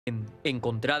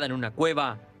encontrada en una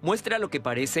cueva, muestra lo que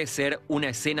parece ser una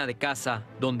escena de caza,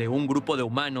 donde un grupo de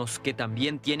humanos, que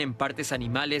también tienen partes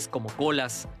animales como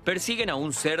colas, persiguen a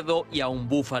un cerdo y a un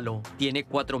búfalo. Tiene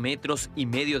 4,5 metros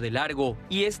de largo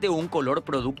y es de un color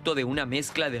producto de una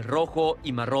mezcla de rojo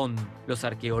y marrón. Los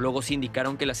arqueólogos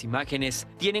indicaron que las imágenes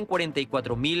tienen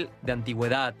 44.000 de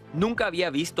antigüedad. Nunca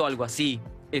había visto algo así,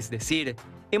 es decir,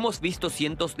 hemos visto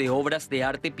cientos de obras de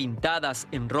arte pintadas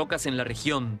en rocas en la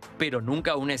región, pero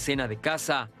nunca una escena de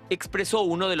caza, expresó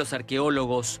uno de los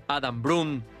arqueólogos, Adam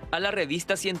Brun, a la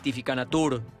revista científica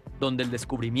Nature, donde el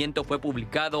descubrimiento fue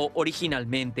publicado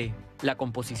originalmente. La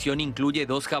composición incluye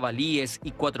 2 jabalíes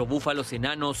y 4 búfalos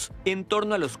enanos, en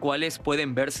torno a los cuales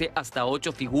pueden verse hasta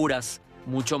 8 figuras,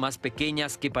 mucho más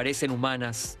pequeñas que parecen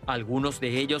humanas. Algunos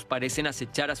de ellos parecen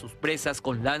acechar a sus presas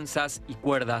con lanzas y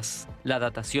cuerdas. La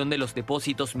datación de los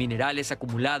depósitos minerales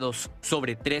acumulados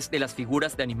sobre 3 de las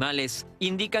figuras de animales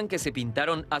indican que se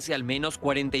pintaron hace al menos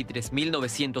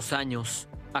 43.900 años.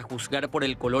 A juzgar por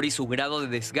el color y su grado de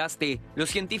desgaste, los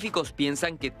científicos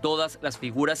piensan que todas las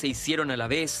figuras se hicieron a la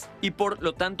vez y por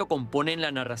lo tanto componen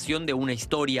la narración de una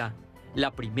historia,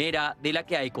 la primera de la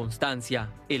que hay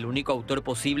constancia. El único autor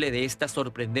posible de esta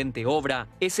sorprendente obra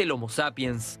es el Homo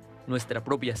sapiens, nuestra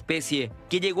propia especie,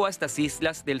 que llegó a estas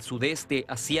islas del sudeste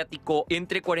asiático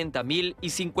entre 40.000 y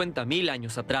 50.000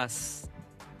 años atrás.